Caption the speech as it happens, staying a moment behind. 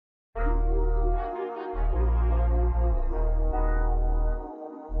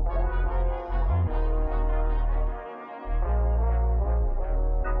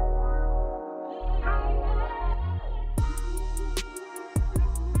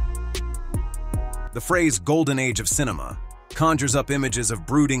The phrase "golden age of cinema" conjures up images of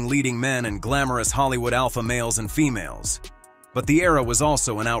brooding leading men and glamorous Hollywood alpha males and females. But the era was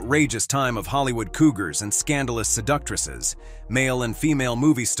also an outrageous time of Hollywood cougars and scandalous seductresses, male and female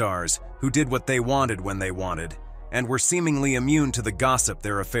movie stars who did what they wanted when they wanted, and were seemingly immune to the gossip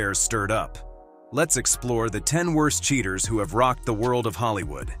their affairs stirred up. Let's explore the 10 worst cheaters who have rocked the world of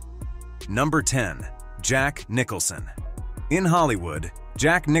Hollywood. Number 10. Jack Nicholson. In Hollywood,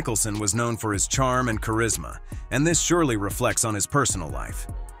 Jack Nicholson was known for his charm and charisma, and this surely reflects on his personal life.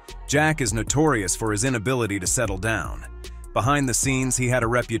 Jack is notorious for his inability to settle down. Behind the scenes, he had a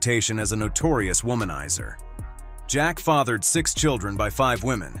reputation as a notorious womanizer. Jack fathered 6 children by 5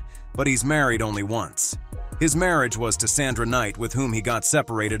 women, but he's married only once. His marriage was to Sandra Knight, with whom he got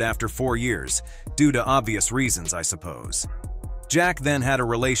separated after 4 years, due to obvious reasons, I suppose. Jack then had a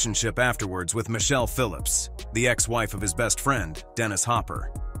relationship afterwards with Michelle Phillips, the ex-wife of his best friend, Dennis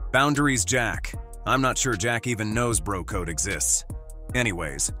Hopper. Boundaries, Jack. I'm not sure Jack even knows bro code exists.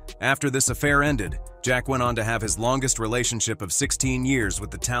 Anyways, after this affair ended, Jack went on to have his longest relationship of 16 years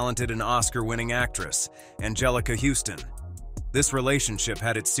with the talented and Oscar-winning actress, Angelica Houston. This relationship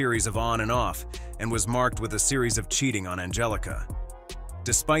had its series of on and off, and was marked with a series of cheating on Angelica.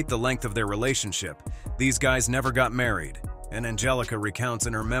 Despite the length of their relationship, these guys never got married, and Angelica recounts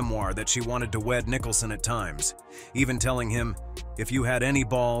in her memoir that she wanted to wed Nicholson at times, even telling him, "If you had any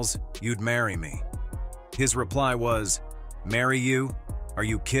balls, you'd marry me." His reply was, "Marry you? Are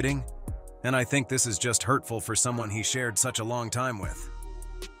you kidding?" And I think this is just hurtful for someone he shared such a long time with.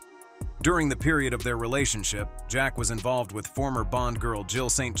 During the period of their relationship, Jack was involved with former Bond girl Jill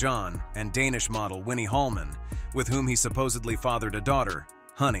St. John and Danish model Winnie Hallman, with whom he supposedly fathered a daughter,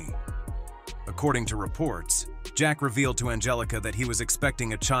 Honey. According to reports, Jack revealed to Angelica that he was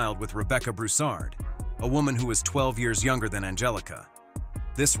expecting a child with Rebecca Broussard, a woman who was 12 years younger than Angelica.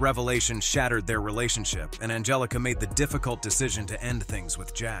 This revelation shattered their relationship, and Angelica made the difficult decision to end things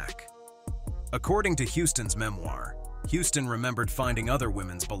with Jack. According to Houston's memoir, Houston remembered finding other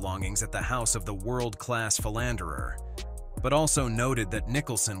women's belongings at the house of the world-class philanderer, but also noted that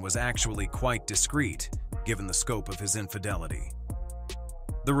Nicholson was actually quite discreet, given the scope of his infidelity.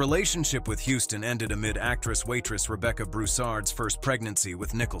 The relationship with Houston ended amid actress-waitress Rebecca Broussard's first pregnancy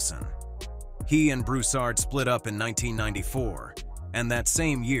with Nicholson. He and Broussard split up in 1994, and that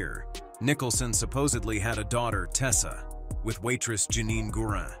same year, Nicholson supposedly had a daughter, Tessa, with waitress Janine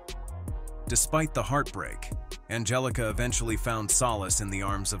Gourin. Despite the heartbreak, Angelica eventually found solace in the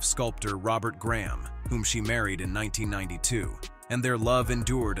arms of sculptor Robert Graham, whom she married in 1992, and their love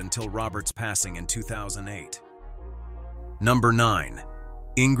endured until Robert's passing in 2008. Number 9.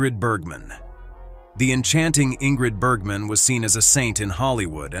 Ingrid Bergman. The enchanting Ingrid Bergman was seen as a saint in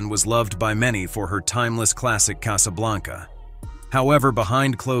Hollywood and was loved by many for her timeless classic Casablanca. However,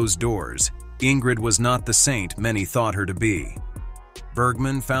 behind closed doors, Ingrid was not the saint many thought her to be.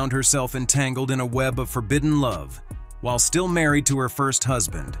 Bergman found herself entangled in a web of forbidden love while still married to her first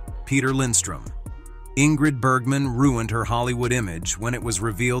husband, Peter Lindstrom. Ingrid Bergman ruined her Hollywood image when it was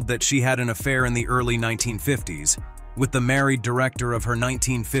revealed that she had an affair in the early 1950s with the married director of her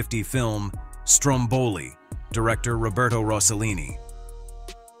 1950 film, Stromboli, director Roberto Rossellini.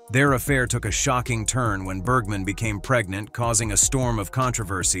 Their affair took a shocking turn when Bergman became pregnant, causing a storm of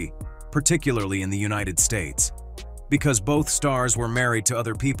controversy, particularly in the United States. Because both stars were married to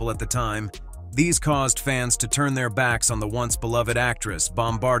other people at the time, these caused fans to turn their backs on the once beloved actress,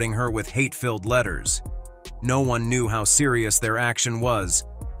 bombarding her with hate-filled letters. No one knew how serious their action was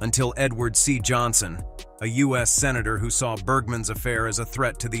until Edward C. Johnson, a U.S. senator who saw Bergman's affair as a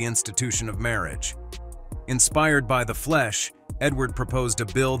threat to the institution of marriage. Inspired by The Flesh, Edward proposed a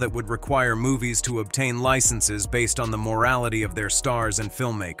bill that would require movies to obtain licenses based on the morality of their stars and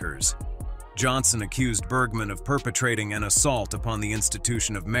filmmakers. Johnson accused Bergman of perpetrating an assault upon the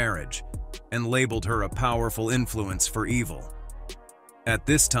institution of marriage and labeled her a powerful influence for evil. At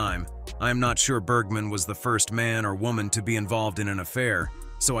this time, I'm not sure Bergman was the first man or woman to be involved in an affair,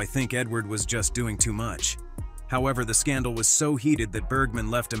 so I think Edward was just doing too much. However, the scandal was so heated that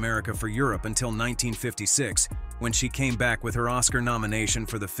Bergman left America for Europe until 1956, when she came back with her Oscar nomination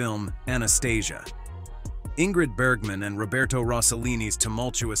for the film Anastasia. Ingrid Bergman and Roberto Rossellini's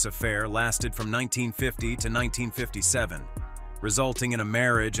tumultuous affair lasted from 1950 to 1957, resulting in a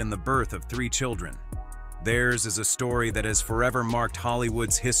marriage and the birth of 3 children. Theirs is a story that has forever marked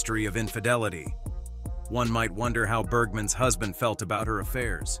Hollywood's history of infidelity. One might wonder how Bergman's husband felt about her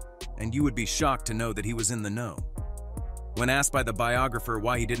affairs, and you would be shocked to know that he was in the know. When asked by the biographer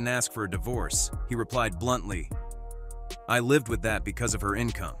why he didn't ask for a divorce, he replied bluntly, "I lived with that because of her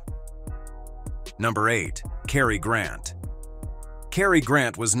income." Number 8. Cary Grant. Cary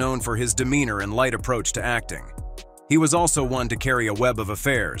Grant was known for his demeanor and light approach to acting. He was also one to carry a web of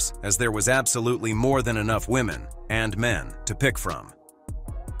affairs, as there was absolutely more than enough women and men to pick from.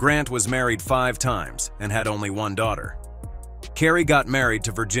 Grant was married 5 times and had only 1 daughter. Cary got married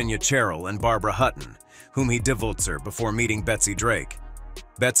to Virginia Cherrill and Barbara Hutton, whom he divorced before meeting Betsy Drake.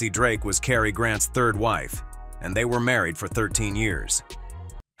 Betsy Drake was Cary Grant's 3rd wife, and they were married for 13 years.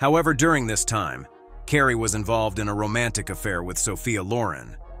 However, during this time, Cary was involved in a romantic affair with Sophia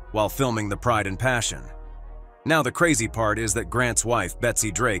Loren while filming The Pride and Passion. Now, the crazy part is that Grant's wife,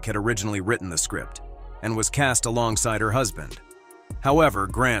 Betsy Drake, had originally written the script and was cast alongside her husband. However,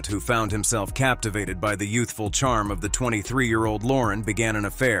 Grant, who found himself captivated by the youthful charm of the 23-year-old Loren, began an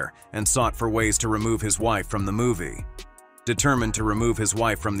affair and sought for ways to remove his wife from the movie. Determined to remove his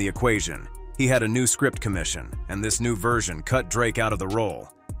wife from the equation, he had a new script commission, and this new version cut Drake out of the role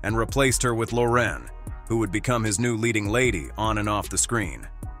and replaced her with Loren, who would become his new leading lady on and off the screen.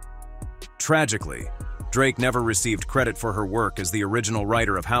 Tragically, Drake never received credit for her work as the original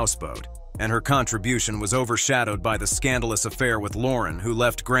writer of Houseboat, and her contribution was overshadowed by the scandalous affair with Loren, who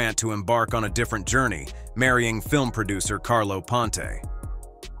left Grant to embark on a different journey, marrying film producer Carlo Ponte.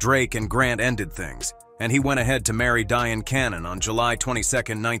 Drake and Grant ended things, and he went ahead to marry Diane Cannon on July 22,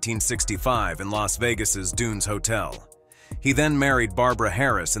 1965 in Las Vegas's Dunes Hotel. He then married Barbara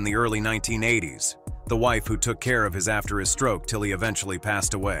Harris in the early 1980s, the wife who took care of his after his stroke till he eventually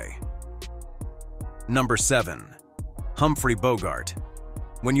passed away. Number 7. Humphrey Bogart.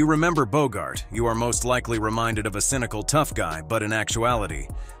 When you remember Bogart, you are most likely reminded of a cynical tough guy, but in actuality,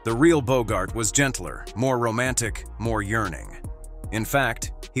 the real Bogart was gentler, more romantic, more yearning. In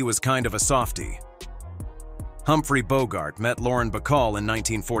fact, he was kind of a softie. Humphrey Bogart met Lauren Bacall in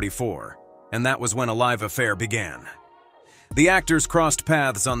 1944, and that was when a live affair began. The actors crossed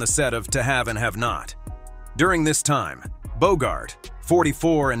paths on the set of To Have and Have Not. During this time, Bogart,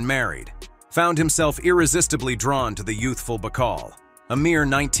 44 and married, found himself irresistibly drawn to the youthful Bacall, a mere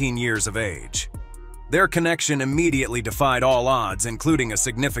 19 years of age. Their connection immediately defied all odds, including a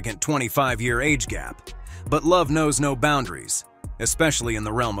significant 25-year age gap. But love knows no boundaries, especially in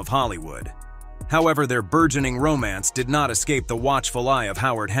the realm of Hollywood. However, their burgeoning romance did not escape the watchful eye of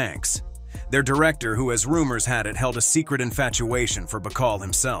Howard Hanks, their director, who, as rumors had it, held a secret infatuation for Bacall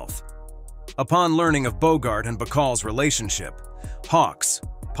himself. Upon learning of Bogart and Bacall's relationship, Hawks,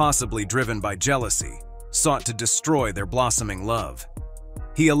 possibly driven by jealousy, sought to destroy their blossoming love.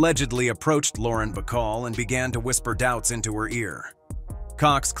 He allegedly approached Lauren Bacall and began to whisper doubts into her ear.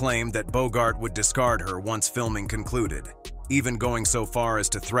 Cox claimed that Bogart would discard her once filming concluded, even going so far as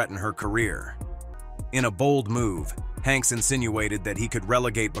to threaten her career. In a bold move, Hanks insinuated that he could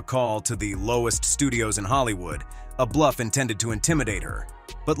relegate Bacall to the lowest studios in Hollywood, a bluff intended to intimidate her.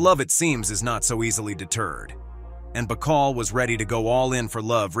 But love, it seems, is not so easily deterred. And Bacall was ready to go all in for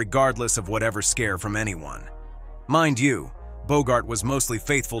love regardless of whatever scare from anyone. Mind you, Bogart was mostly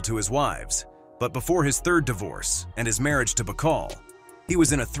faithful to his wives, but before his 3rd divorce and his marriage to Bacall, he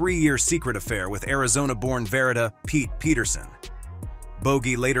was in a 3-year secret affair with Arizona-born Verita Pete Peterson.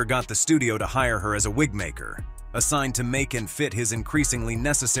 Bogey later got the studio to hire her as a wig maker, assigned to make and fit his increasingly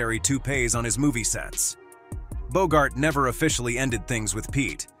necessary toupees on his movie sets. Bogart never officially ended things with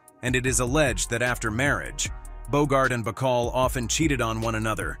Pete, and it is alleged that after marriage, Bogart and Bacall often cheated on one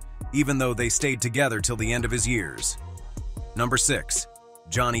another, even though they stayed together till the end of his years. Number 6.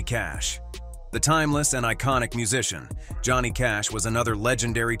 Johnny Cash. The timeless and iconic musician, Johnny Cash was another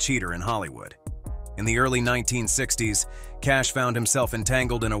legendary cheater in Hollywood. In the early 1960s, Cash found himself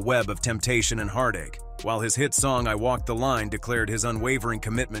entangled in a web of temptation and heartache, while his hit song I Walked the Line declared his unwavering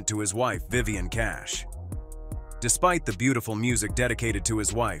commitment to his wife, Vivian Cash. Despite the beautiful music dedicated to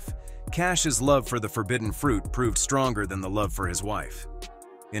his wife, Cash's love for the forbidden fruit proved stronger than the love for his wife.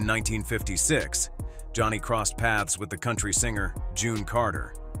 In 1956, Johnny crossed paths with the country singer June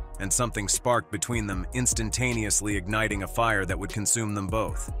Carter, and something sparked between them, instantaneously igniting a fire that would consume them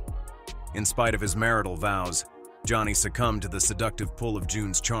both. In spite of his marital vows, Johnny succumbed to the seductive pull of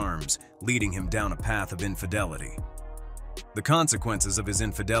June's charms, leading him down a path of infidelity. The consequences of his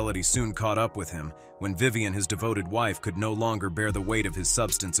infidelity soon caught up with him when Vivian, his devoted wife, could no longer bear the weight of his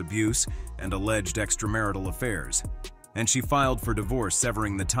substance abuse and alleged extramarital affairs, and she filed for divorce,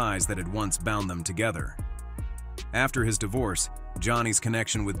 severing the ties that had once bound them together. After his divorce, Johnny's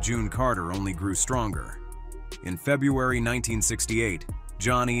connection with June Carter only grew stronger. In February 1968,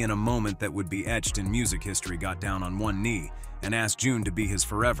 Johnny, in a moment that would be etched in music history, got down on one knee and asked June to be his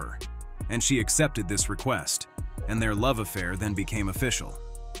forever, and she accepted this request, and their love affair then became official.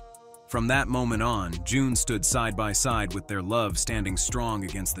 From that moment on, June stood side by side with their love, standing strong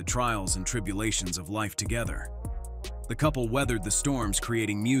against the trials and tribulations of life together. The couple weathered the storms,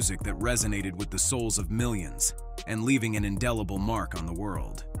 creating music that resonated with the souls of millions and leaving an indelible mark on the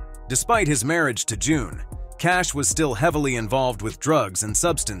world. Despite his marriage to June, Cash was still heavily involved with drugs and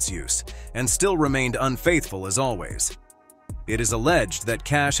substance use and still remained unfaithful as always. It is alleged that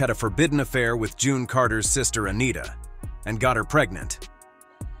Cash had a forbidden affair with June Carter's sister Anita and got her pregnant.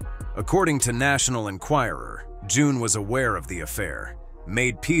 According to National Enquirer, June was aware of the affair,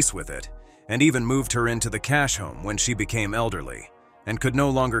 made peace with it, and even moved her into the Cash home when she became elderly and could no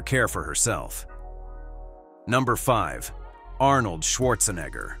longer care for herself. Number 5. Arnold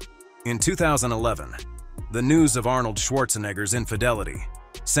Schwarzenegger. In 2011, the news of Arnold Schwarzenegger's infidelity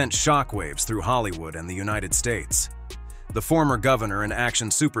sent shockwaves through Hollywood and the United States. The former governor and action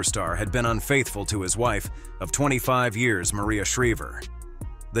superstar had been unfaithful to his wife of 25 years, Maria Shriver.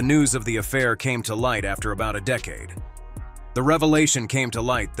 The news of the affair came to light after about a decade. The revelation came to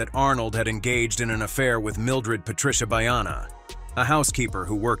light that Arnold had engaged in an affair with Mildred Patricia Bayana, a housekeeper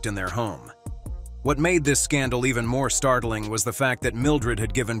who worked in their home. What made this scandal even more startling was the fact that Mildred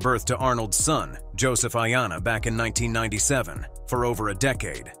had given birth to Arnold's son, Joseph Ayana, back in 1997, for over a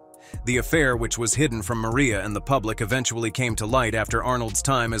decade. The affair, which was hidden from Maria and the public, eventually came to light after Arnold's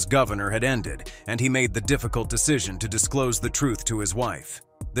time as governor had ended, and he made the difficult decision to disclose the truth to his wife.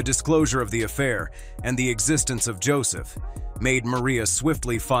 The disclosure of the affair and the existence of Joseph made Maria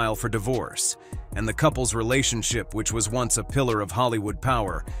swiftly file for divorce, and the couple's relationship, which was once a pillar of Hollywood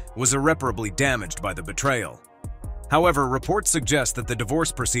power, was irreparably damaged by the betrayal. However, reports suggest that the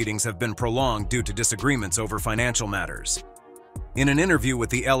divorce proceedings have been prolonged due to disagreements over financial matters. In an interview with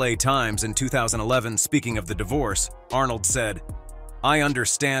the LA Times in 2011, speaking of the divorce, Arnold said, "I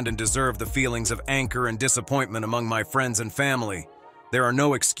understand and deserve the feelings of anger and disappointment among my friends and family. There are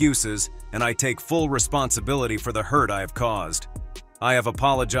no excuses, and I take full responsibility for the hurt I have caused. I have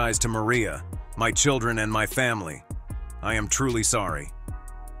apologized to Maria, my children, and my family. I am truly sorry."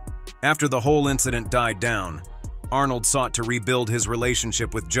 After the whole incident died down, Arnold sought to rebuild his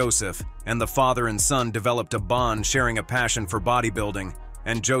relationship with Joseph, and the father and son developed a bond, sharing a passion for bodybuilding,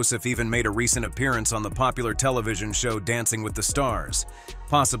 and Joseph even made a recent appearance on the popular television show Dancing with the Stars,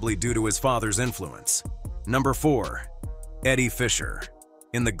 possibly due to his father's influence. Number 4. Eddie Fisher.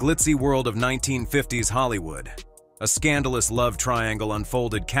 In the glitzy world of 1950s Hollywood, a scandalous love triangle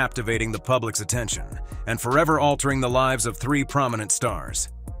unfolded, captivating the public's attention and forever altering the lives of 3 prominent stars.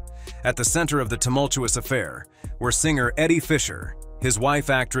 At the center of the tumultuous affair were singer Eddie Fisher, his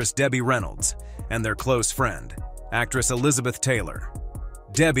wife actress Debbie Reynolds, and their close friend, actress Elizabeth Taylor.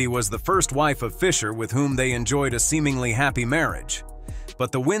 Debbie was the first wife of Fisher with whom they enjoyed a seemingly happy marriage.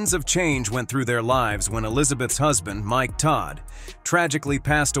 But the winds of change went through their lives when Elizabeth's husband, Mike Todd, tragically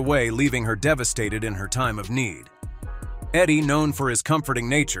passed away, leaving her devastated in her time of need. Eddie, known for his comforting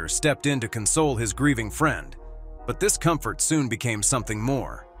nature, stepped in to console his grieving friend, but this comfort soon became something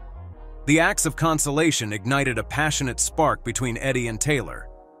more. The acts of consolation ignited a passionate spark between Eddie and Taylor,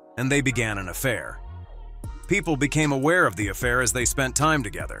 and they began an affair. People became aware of the affair as they spent time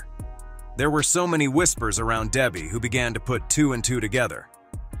together. There were so many whispers around Debbie, who began to put 2 and 2 together.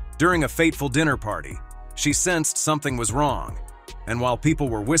 During a fateful dinner party, she sensed something was wrong, and while people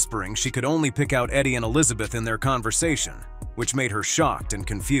were whispering, she could only pick out Eddie and Elizabeth in their conversation, which made her shocked and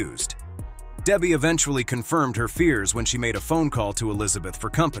confused. Debbie eventually confirmed her fears when she made a phone call to Elizabeth for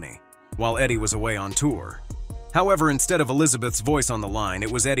company, while Eddie was away on tour. However, instead of Elizabeth's voice on the line,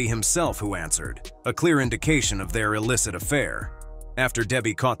 it was Eddie himself who answered, a clear indication of their illicit affair. After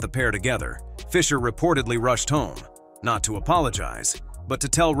Debbie caught the pair together, Fisher reportedly rushed home, not to apologize, but to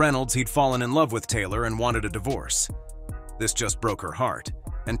tell Reynolds he'd fallen in love with Taylor and wanted a divorce. This just broke her heart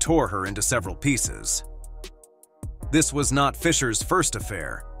and tore her into several pieces. This was not Fisher's first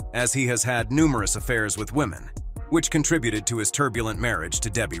affair, as he has had numerous affairs with women, which contributed to his turbulent marriage to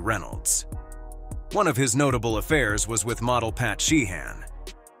Debbie Reynolds. One of his notable affairs was with model Pat Sheehan.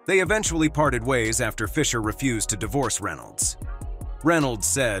 They eventually parted ways after Fisher refused to divorce Reynolds. Reynolds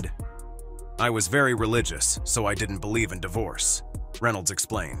said, "I was very religious, so I didn't believe in divorce," Reynolds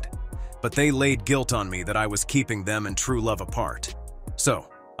explained. "But they laid guilt on me that I was keeping them and true love apart. So,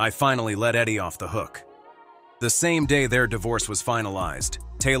 I finally let Eddie off the hook." The same day their divorce was finalized,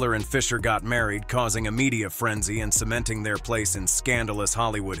 Taylor and Fisher got married, causing a media frenzy and cementing their place in scandalous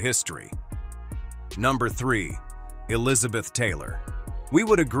Hollywood history. Number 3. Elizabeth Taylor. We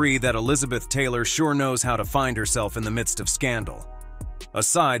would agree that Elizabeth Taylor sure knows how to find herself in the midst of scandal.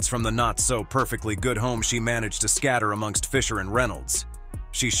 Aside from the not-so-perfectly good home she managed to scatter amongst Fisher and Reynolds,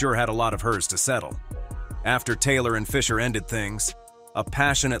 she sure had a lot of hers to settle. After Taylor and Fisher ended things, a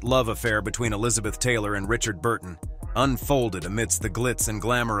passionate love affair between Elizabeth Taylor and Richard Burton unfolded amidst the glitz and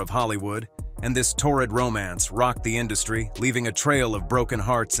glamour of Hollywood and this torrid romance rocked the industry, leaving a trail of broken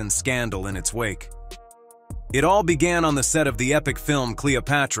hearts and scandal in its wake. It all began on the set of the epic film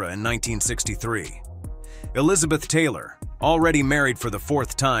Cleopatra in 1963. Elizabeth Taylor, already married for the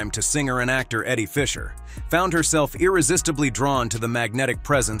fourth time to singer and actor Eddie Fisher, found herself irresistibly drawn to the magnetic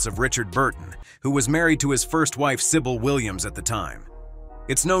presence of Richard Burton, who was married to his first wife Sybil Williams at the time.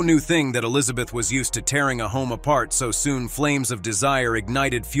 It's no new thing that Elizabeth was used to tearing a home apart so soon flames of desire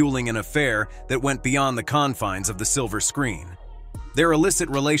ignited, fueling an affair that went beyond the confines of the silver screen. Their illicit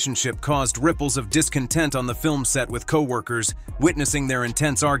relationship caused ripples of discontent on the film set, with co-workers witnessing their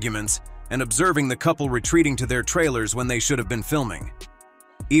intense arguments and observing the couple retreating to their trailers when they should have been filming.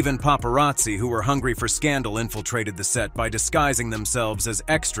 Even paparazzi who were hungry for scandal infiltrated the set by disguising themselves as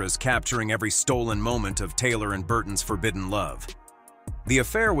extras, capturing every stolen moment of Taylor and Burton's forbidden love. The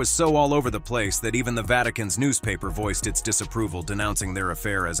affair was so all over the place that even the Vatican's newspaper voiced its disapproval, denouncing their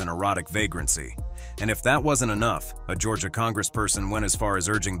affair as an erotic vagrancy. And if that wasn't enough, a Georgia congressperson went as far as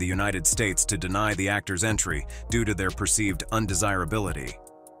urging the United States to deny the actors entry due to their perceived undesirability.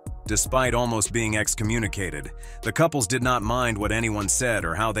 Despite almost being excommunicated, the couples did not mind what anyone said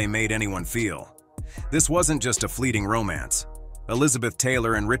or how they made anyone feel. This wasn't just a fleeting romance. Elizabeth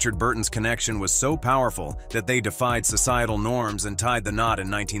Taylor and Richard Burton's connection was so powerful that they defied societal norms and tied the knot in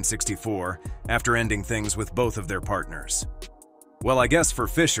 1964 after ending things with both of their partners. Well, I guess for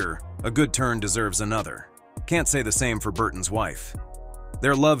Fisher, a good turn deserves another. Can't say the same for Burton's wife.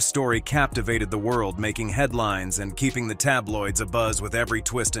 Their love story captivated the world, making headlines and keeping the tabloids abuzz with every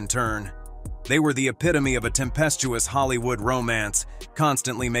twist and turn. They were the epitome of a tempestuous Hollywood romance,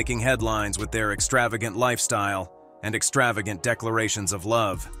 constantly making headlines with their extravagant lifestyle and extravagant declarations of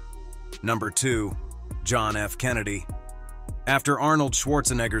love. Number 2. John F. Kennedy. After Arnold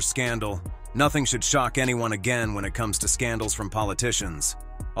Schwarzenegger's scandal, nothing should shock anyone again when it comes to scandals from politicians,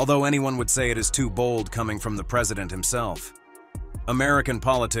 although anyone would say it is too bold coming from the president himself. American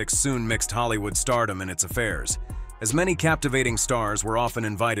politics soon mixed Hollywood stardom in its affairs, as many captivating stars were often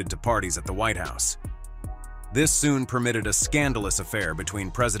invited to parties at the White House. This soon permitted a scandalous affair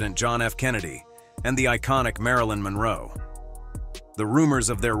between President John F. Kennedy and the iconic Marilyn Monroe. The rumors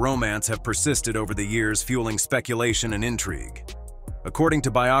of their romance have persisted over the years, fueling speculation and intrigue. According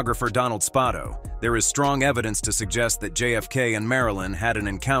to biographer Donald Spotto, there is strong evidence to suggest that JFK and Marilyn had an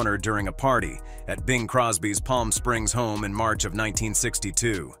encounter during a party at Bing Crosby's Palm Springs home in March of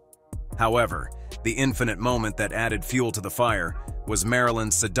 1962. However, the infinite moment that added fuel to the fire was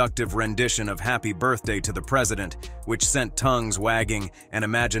Marilyn's seductive rendition of Happy Birthday to the President, which sent tongues wagging and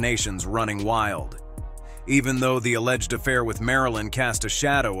imaginations running wild. Even though the alleged affair with Marilyn cast a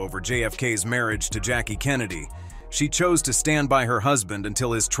shadow over JFK's marriage to Jackie Kennedy, she chose to stand by her husband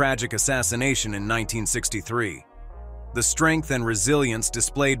until his tragic assassination in 1963. The strength and resilience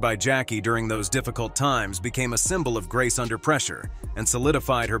displayed by Jackie during those difficult times became a symbol of grace under pressure and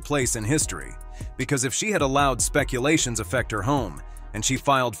solidified her place in history, because if she had allowed speculations affect her home and she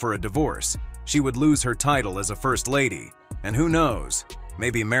filed for a divorce, she would lose her title as a First Lady, and who knows,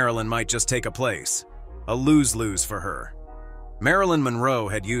 maybe Marilyn might just take a place. A lose-lose for her. Marilyn Monroe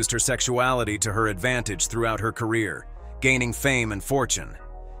had used her sexuality to her advantage throughout her career, gaining fame and fortune.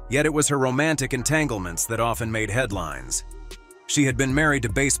 Yet it was her romantic entanglements that often made headlines. She had been married to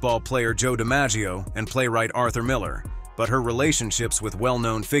baseball player Joe DiMaggio and playwright Arthur Miller, but her relationships with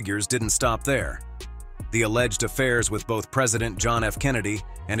well-known figures didn't stop there. The alleged affairs with both President John F. Kennedy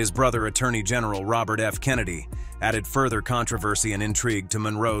and his brother Attorney General Robert F. Kennedy added further controversy and intrigue to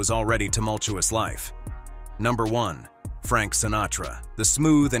Monroe's already tumultuous life. Number 1. Frank Sinatra. The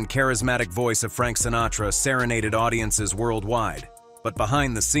smooth and charismatic voice of Frank Sinatra serenaded audiences worldwide. But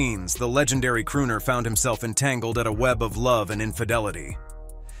behind the scenes, the legendary crooner found himself entangled at a web of love and infidelity.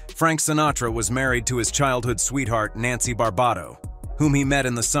 Frank Sinatra was married to his childhood sweetheart, Nancy Barbato, whom he met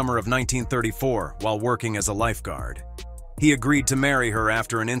in the summer of 1934 while working as a lifeguard. He agreed to marry her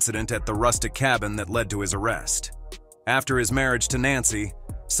after an incident at the rustic cabin that led to his arrest. After his marriage to Nancy,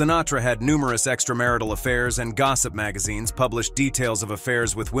 Sinatra had numerous extramarital affairs, and gossip magazines published details of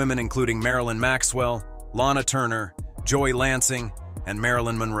affairs with women including Marilyn Maxwell, Lana Turner, Joy Lansing, and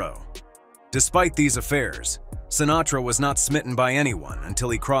Marilyn Monroe. Despite these affairs, Sinatra was not smitten by anyone until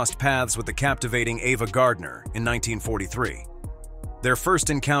he crossed paths with the captivating Ava Gardner in 1943. Their first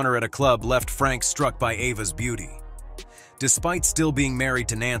encounter at a club left Frank struck by Ava's beauty. Despite still being married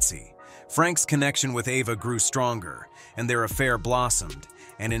to Nancy, Frank's connection with Ava grew stronger, and their affair blossomed,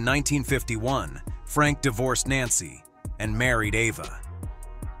 and in 1951, Frank divorced Nancy and married Ava.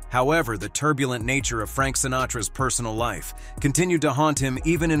 However, the turbulent nature of Frank Sinatra's personal life continued to haunt him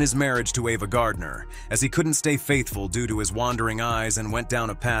even in his marriage to Ava Gardner, as he couldn't stay faithful due to his wandering eyes and went down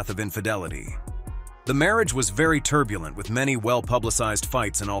a path of infidelity. The marriage was very turbulent, with many well-publicized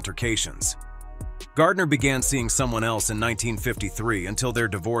fights and altercations. Gardner began seeing someone else in 1953 until their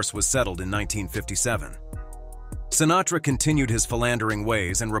divorce was settled in 1957. Sinatra continued his philandering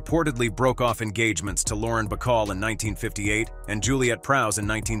ways and reportedly broke off engagements to Lauren Bacall in 1958 and Juliette Prowse in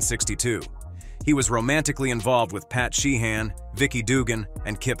 1962. He was romantically involved with Pat Sheehan, Vicky Dugan,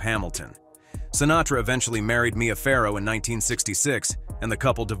 and Kip Hamilton. Sinatra eventually married Mia Farrow in 1966, and the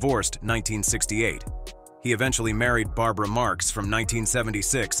couple divorced in 1968. He eventually married Barbara Marx from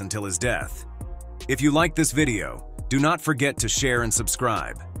 1976 until his death. If you liked this video, do not forget to share and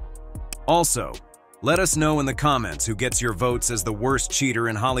subscribe. Also, let us know in the comments who gets your votes as the worst cheater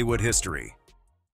in Hollywood history.